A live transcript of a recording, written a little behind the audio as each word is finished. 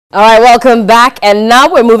All right, welcome back. And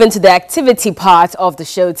now we're moving to the activity part of the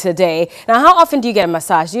show today. Now, how often do you get a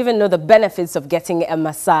massage? Do you even know the benefits of getting a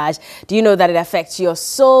massage? Do you know that it affects your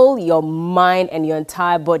soul, your mind, and your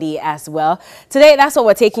entire body as well? Today, that's what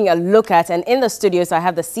we're taking a look at. And in the studios, I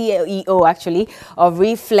have the CEO, actually, of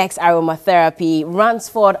Reflex Aromatherapy,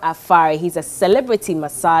 Ransford Afari. He's a celebrity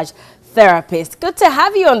massage therapist. Good to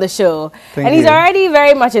have you on the show. Thank and he's you. already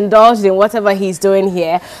very much indulged in whatever he's doing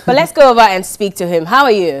here. But let's go over and speak to him. How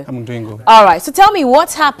are you? I'm doing good. All right. So tell me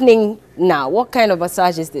what's happening now. What kind of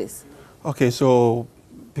massage is this? Okay, so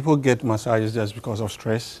people get massages just because of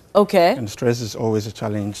stress. Okay. And stress is always a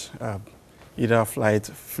challenge, either flight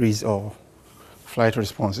freeze or flight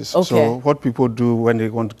responses. Okay. So what people do when they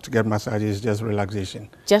want to get massages is just relaxation.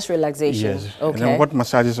 Just relaxation. Yes. Okay. And then what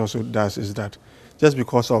massages also does is that just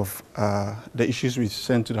because of the issues we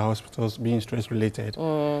send to the hospitals being stress-related,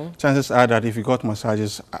 chances are that if you got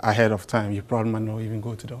massages ahead of time, you probably might not even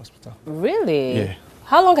go to the hospital. Really? Yeah.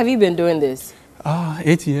 How long have you been doing this?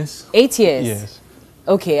 8 years. 8 years? Yes.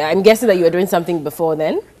 Okay. I'm guessing that you were doing something before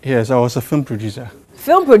then? Yes, I was a film producer.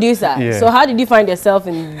 Film producer? Yeah. So how did you find yourself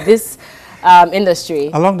in this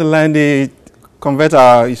industry? Along the line, they convert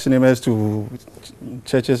our cinemas to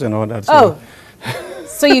churches and all that. So. Oh.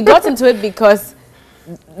 So you got into it because...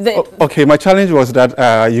 Okay, my challenge was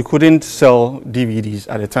that you couldn't sell DVDs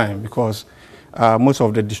at the time because most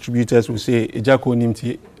of the distributors would say, Ejako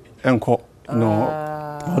Nimti Enko,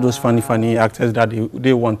 all those funny actors that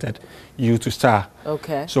they wanted you to star.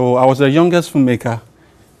 Okay. So I was the youngest filmmaker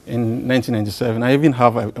in 1997. I even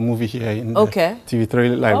have a movie here in the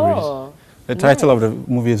TV3 libraries. Oh, the title of the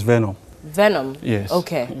movie is Venom. Venom? Yes.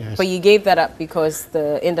 Okay. Yes. But you gave that up because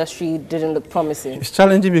the industry didn't look promising? It's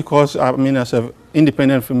challenging because, I mean, as an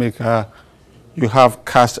independent filmmaker, you have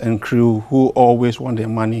cast and crew who always want their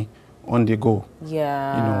money on the go.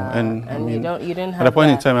 Yeah. You know, and I mean, you didn't have at a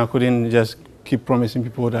point in time, I couldn't just keep promising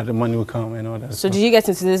people that the money will come and all that. So did you get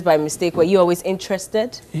into this by mistake? Were you always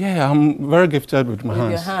interested? Yeah, I'm very gifted with my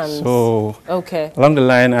hands. Your hands. So along the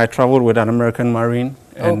line, I traveled with an American Marine,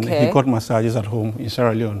 and he got massages at home in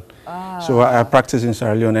Sierra Leone. So I practiced in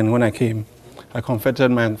Sierra Leone, and when I came, I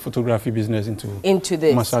converted my photography business into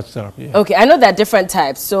this massage therapy. Yeah. Okay, I know there are different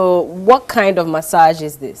types. So what kind of massage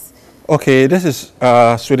is this? Okay, this is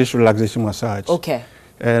Swedish relaxation massage. Okay.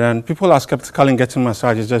 And people are skeptical in getting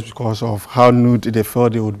massages just because of how nude they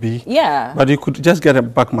felt they would be. Yeah. But you could just get a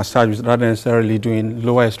back massage without necessarily doing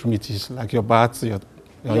lower extremities, like your butt, your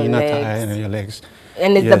inner thigh, and your legs.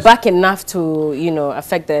 And is the back enough to, you know,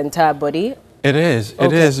 affect the entire body? It is.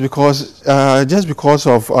 It is because just because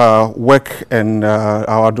of work and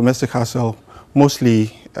our domestic hustle,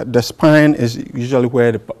 mostly the spine is usually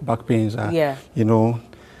where the back pains are. Yeah. You know,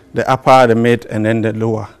 the upper, the mid, and then the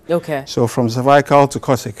lower. Okay. So from cervical to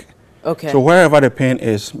coccyx. Okay. So wherever the pain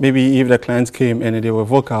is, maybe if the clients came and they were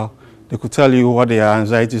vocal, they could tell you what their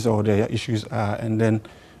anxieties or their issues are, and then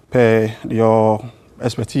per your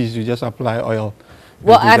expertise, you just apply oil.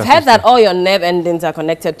 Well, I've heard that all your nerve endings are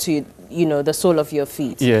connected to, you know, the sole of your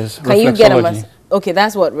feet. Yes. Can you get a okay,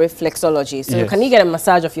 that's what reflexology. So can you get a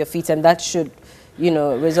massage of your feet, and that should, you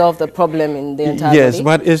know, resolve the problem in the entire body? Yes,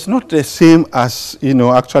 but it's not the same as, you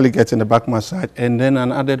know, actually getting the back massage and then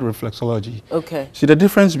an added reflexology. Okay. See, the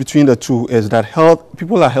difference between the two is that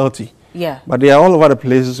people are healthy. Yeah. But they are all over the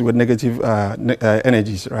places with negative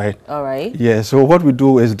energies, right? All right. Yeah, so what we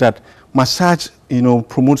do is that massage, you know,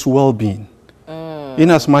 promotes well-being. In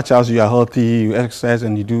as much as you are healthy, you exercise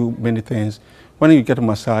and you do many things, when you get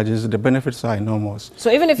massages, the benefits are enormous. So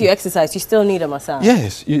even if you exercise, you still need a massage?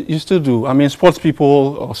 Yes, you still do. I mean, sports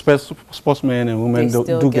people or sportsmen and women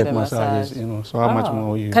do get massages, you know, so how much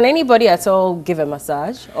more you... Can anybody at all give a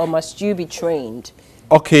massage, or must you be trained?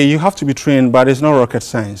 Okay, you have to be trained, but it's not rocket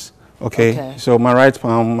science, okay? So my right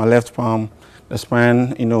palm, my left palm, the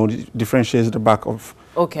spine, you know, differentiates the back of...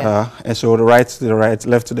 Okay. And so the right to the right,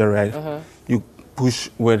 left to the right. You push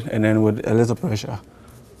with, and then with a little pressure.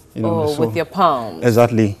 You know, so with your palms?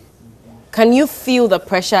 Exactly. Can you feel the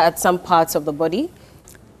pressure at some parts of the body?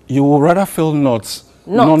 You will rather feel knots.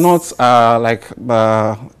 Knots are like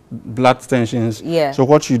blood tensions. Yeah. So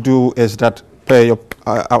what you do is that per your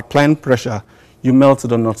applying pressure, you melt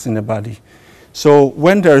the knots in the body. So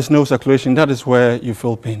when there is no circulation, that is where you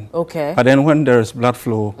feel pain. Okay. But then when there is blood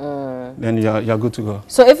flow, then you're good to go.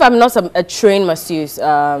 So if I'm not a trained masseuse,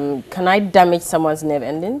 can I damage someone's nerve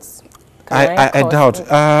endings? I doubt.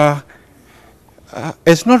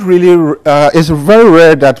 It's not really, it's very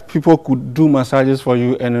rare that people could do massages for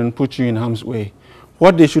you and then put you in harm's way.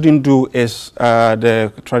 What they shouldn't do is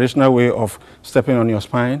the traditional way of stepping on your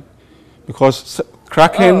spine, because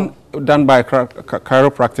cracking done by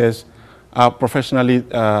chiropractors are professionally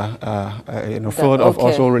field of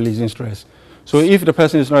also releasing stress. So if the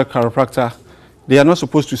person is not a chiropractor, they are not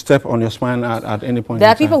supposed to step on your spine at any point. There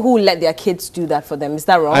are people who let their kids do that for them. Is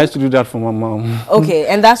that wrong? I used to do that for my mom. Okay,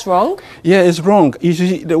 and that's wrong? Yeah, it's wrong. You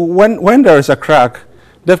see, when there is a crack,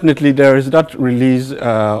 definitely there is that release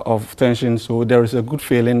of tension. So there is a good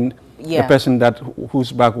feeling the person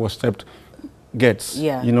whose back was stepped gets.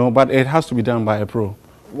 Yeah. You know, but it has to be done by a pro.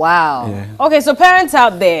 Wow. Yeah. Okay, so parents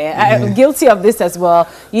out there, I'm guilty of this as well.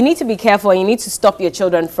 You need to be careful. You need to stop your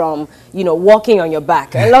children from, walking on your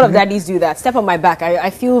back. A lot of daddies do that. Step on my back. I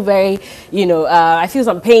feel very, I feel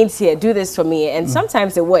some pains here. Do this for me. And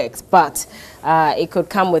sometimes it works, but it could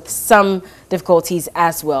come with some difficulties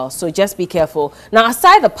as well. So just be careful. Now,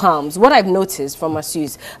 aside the palms, what I've noticed from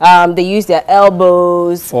masseurs, they use their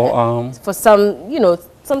elbows. Forearm. For some,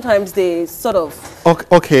 sometimes they sort of...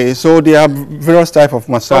 Okay, so there are various types of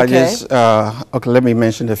massages. Okay, let me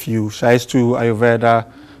mention a few. Size 2, Ayurveda,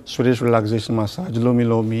 Swedish relaxation massage, Lomi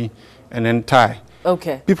Lomi, and then Thai.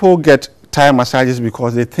 Okay. People get Thai massages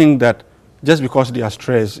because they think that just because they are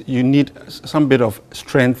stressed, you need some bit of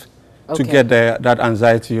strength to get that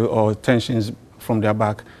anxiety or tensions from their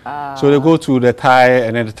back. So they go to the Thai,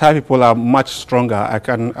 and then the Thai people are much stronger, I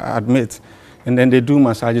can admit. And then they do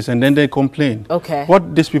massages, and then they complain. Okay.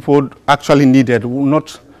 What these people actually needed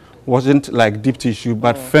wasn't like deep tissue,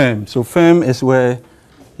 but firm. So firm is where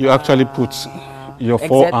you actually put your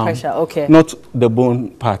forearm, pressure. Not the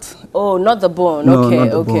bone part. Oh, not the bone. No, okay, not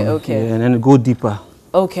the bone. Okay. Yeah, and then go deeper.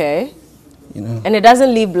 Okay. And it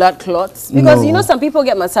doesn't leave blood clots? Because, some people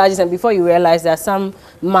get massages and before you realize there are some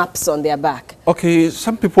maps on their back. Okay,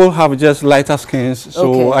 some people have just lighter skins,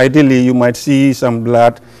 so ideally you might see some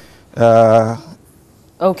blood.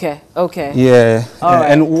 Okay. Yeah.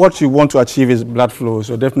 And what you want to achieve is blood flow.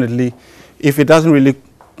 So definitely, if it doesn't really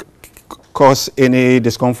cause any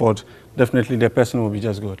discomfort, definitely the person will be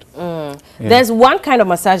just good. Yeah. There's one kind of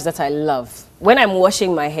massage that I love. When I'm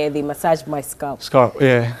washing my hair, they massage my scalp.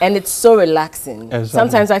 Yeah. And it's so relaxing. Exactly.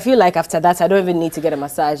 Sometimes I feel like after that, I don't even need to get a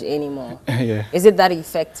massage anymore. Yeah. Is it that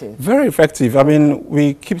effective? Very effective. I mean,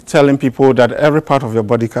 we keep telling people that every part of your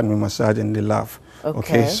body can be massaged, and they laugh.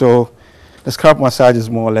 Okay, so the scalp massage is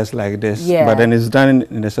more or less like this, but then it's done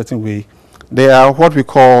in a certain way. There are what we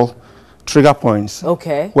call trigger points,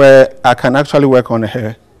 where I can actually work on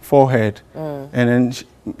her forehead, and then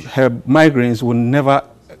her migraines will never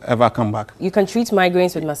ever come back. You can treat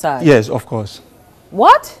migraines with massage? Yes, of course.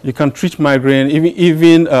 What? You can treat migraine,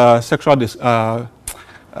 even sexual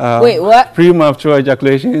wait, what? Premature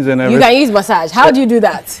ejaculations and everything. You can use massage. How do you do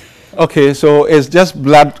that? Okay, so it's just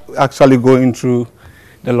blood actually going through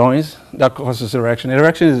the loins that causes erection.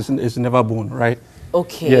 Erection is never bone, right?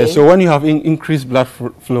 Okay. Yeah, so when you have increased blood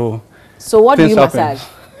flow. So what do you massage?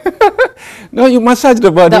 No, you massage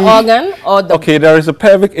the body. The organ or the... Okay, there is a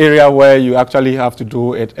pelvic area where you actually have to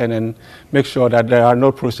do it and then make sure that there are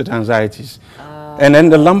no prostate anxieties. And then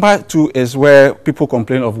the lumbar too is where people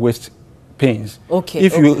complain of waist pains. Okay.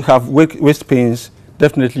 If you have waist pains,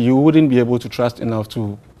 definitely you wouldn't be able to trust enough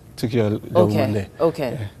to take the woman there.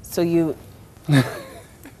 Okay. Yeah. So you...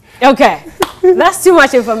 Okay. That's too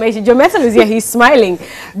much information. Joe Metal is here. He's smiling.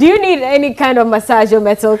 Do you need any kind of massage, Joe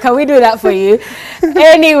Metal? Can we do that for you?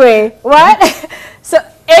 Anyway, what? So,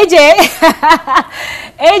 AJ,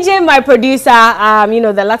 AJ, my producer,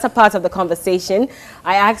 the latter part of the conversation,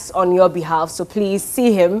 I asked on your behalf, so please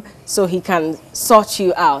see him so he can sort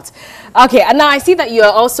you out. Okay, and now I see that you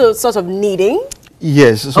are also sort of kneading.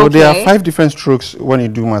 Yes, so there are 5 different strokes when you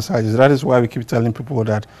do massages. That is why we keep telling people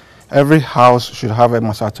that every house should have a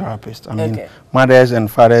massage therapist. I mean, mothers and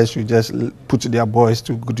fathers should just put their boys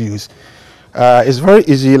to good use. It's very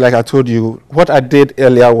easy, like I told you. What I did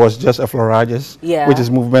earlier was just a florages, which is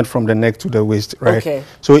movement from the neck to the waist, right? Okay.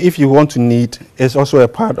 So if you want to knead, it's also a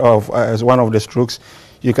part of, as one of the strokes.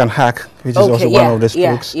 You can hack, which is also one of the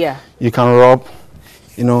strokes. You can rub,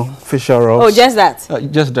 facial rubs. Oh, just that?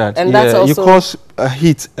 Just that. And that's also... You cause a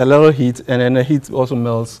heat, a little heat, and then the heat also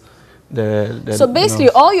melts so basically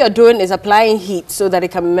all you're doing is applying heat so that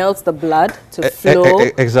it can melt the blood to flow.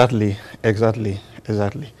 Exactly.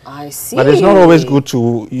 I see. But it's not always good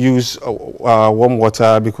to use warm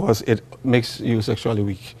water because it makes you sexually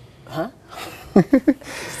weak. Huh?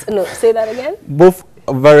 No, say that again? Both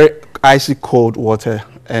very icy cold water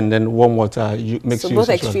and then warm water makes you both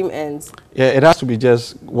extreme ends. Yeah, it has to be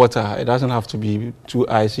just water. It doesn't have to be too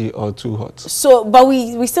icy or too hot. So, but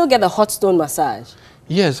we still get the hot stone massage.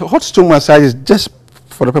 Yes, hot stone massage is just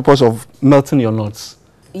for the purpose of melting your knots.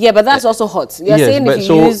 Yeah, but that's also hot. You're saying if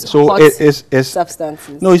you use hot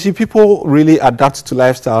substances. No, you see, people really adapt to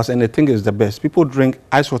lifestyles and they think it's the best. People drink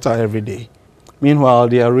ice water every day. Meanwhile,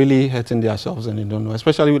 they are really hurting themselves and they don't know,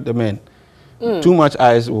 especially with the men. Too much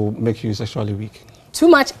ice will make you sexually weak. Too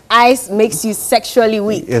much ice makes you sexually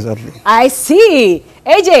weak. Exactly. I see.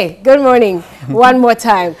 AJ, good morning. One more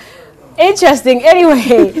time. Interesting.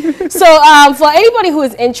 Anyway, so for anybody who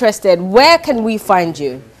is interested, where can we find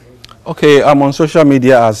you? Okay, I'm on social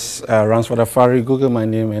media as Ransford Afari. Google my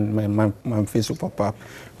name and my face will pop up.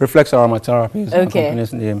 Reflex Aromatherapy is my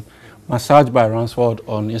company's name. Massage by Ransford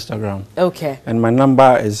on Instagram. Okay. And my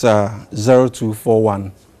number is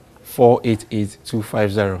 0241 488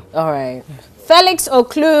 250. All right. Felix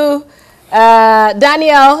Oklu,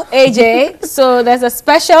 Daniel, AJ. So there's a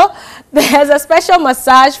special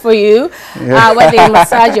massage for you where they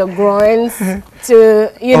massage your groins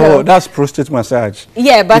to, you know. Oh, that's prostate massage.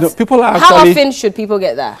 Yeah, but you know, people are how often should people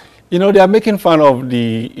get that? You know, they are making fun of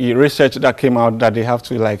the research that came out that they have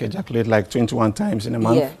to like ejaculate like 21 times in a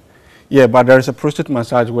month. Yeah. Yeah, but there is a prostate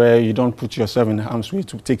massage where you don't put yourself in harm's way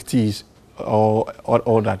to take teas or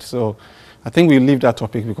all that. So I think we leave that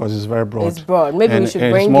topic because it's very broad. It's broad. Maybe we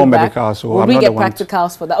should bring it's more medical. So will we get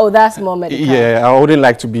practicals for that? Oh, that's more medical. Yeah, I wouldn't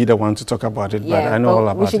like to be the one to talk about it, but I know all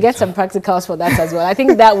about it. We should get some practicals for that as well. I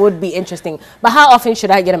think that would be interesting. But how often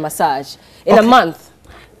should I get a massage? In a month?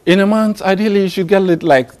 In a month, ideally, you should get it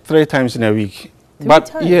like 3 times in a week.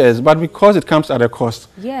 Yes, but because it comes at a cost,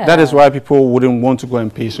 that is why people wouldn't want to go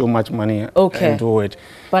and pay so much money and do it.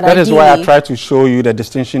 But that is why I try to show you the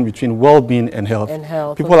distinction between well-being and health.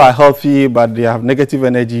 People are healthy, but they have negative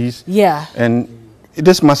energies. Yeah. And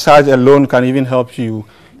this massage alone can even help you,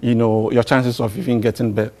 you know, your chances of even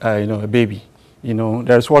getting, a baby. You know,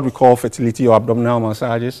 there's what we call fertility or abdominal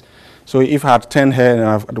massages. So if I had 10 hair and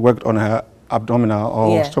I've worked on her abdominal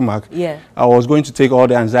or stomach, I was going to take all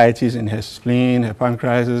the anxieties in her spleen, her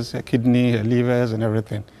pancreas, her kidney, her livers, and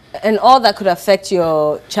everything. And all that could affect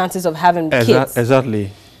your chances of having kids.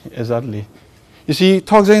 Exactly. You see,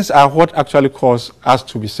 toxins are what actually cause us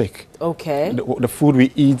to be sick. Okay. The food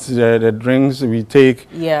we eat, the drinks we take,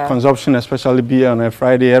 consumption, especially beer on a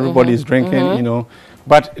Friday, everybody is drinking, you know.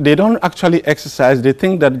 But they don't actually exercise. They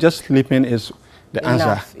think that just sleeping is the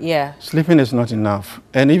answer. Yeah. Sleeping is not enough.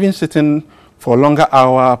 And even sitting for a longer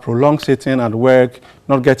hour, prolonged sitting at work,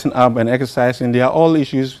 not getting up and exercising, they are all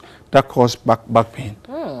issues that cause back pain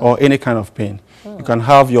or any kind of pain. You can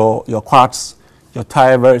have your quads, your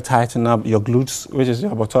thigh very tightened up, your glutes, which is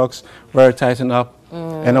your buttocks, very tightened up,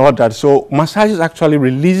 and all that. So massages actually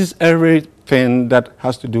releases everything that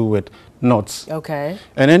has to do with knots. Okay.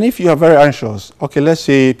 And then if you are very anxious, okay, let's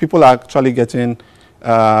say people are actually getting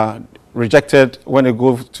rejected when they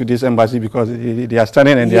go to this embassy because they are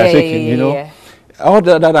standing and they are shaking, you know. All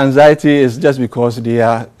that anxiety is just because they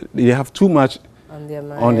have too much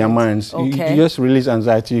on their minds. Okay. You just release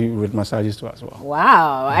anxiety with massages too as well.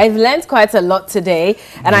 Wow, I've learned quite a lot today,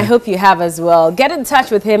 and I hope you have as well. Get in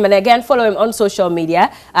touch with him, and again, follow him on social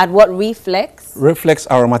media at what? Reflex? Reflex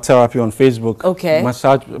Aromatherapy on Facebook. Okay.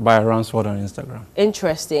 Massage by Ransford on Instagram.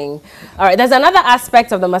 Interesting. All right, there's another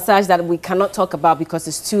aspect of the massage that we cannot talk about because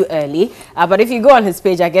it's too early, but if you go on his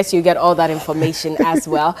page, I guess you get all that information as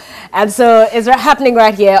well. And so it's happening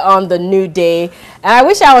right here on the new day. And I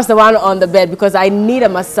wish I was the one on the bed because I need a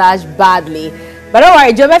massage badly. But don't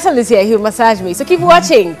worry, Joe Metal is here. He'll massage me. So keep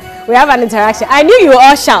watching. We have an interaction. I knew you would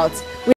all shout.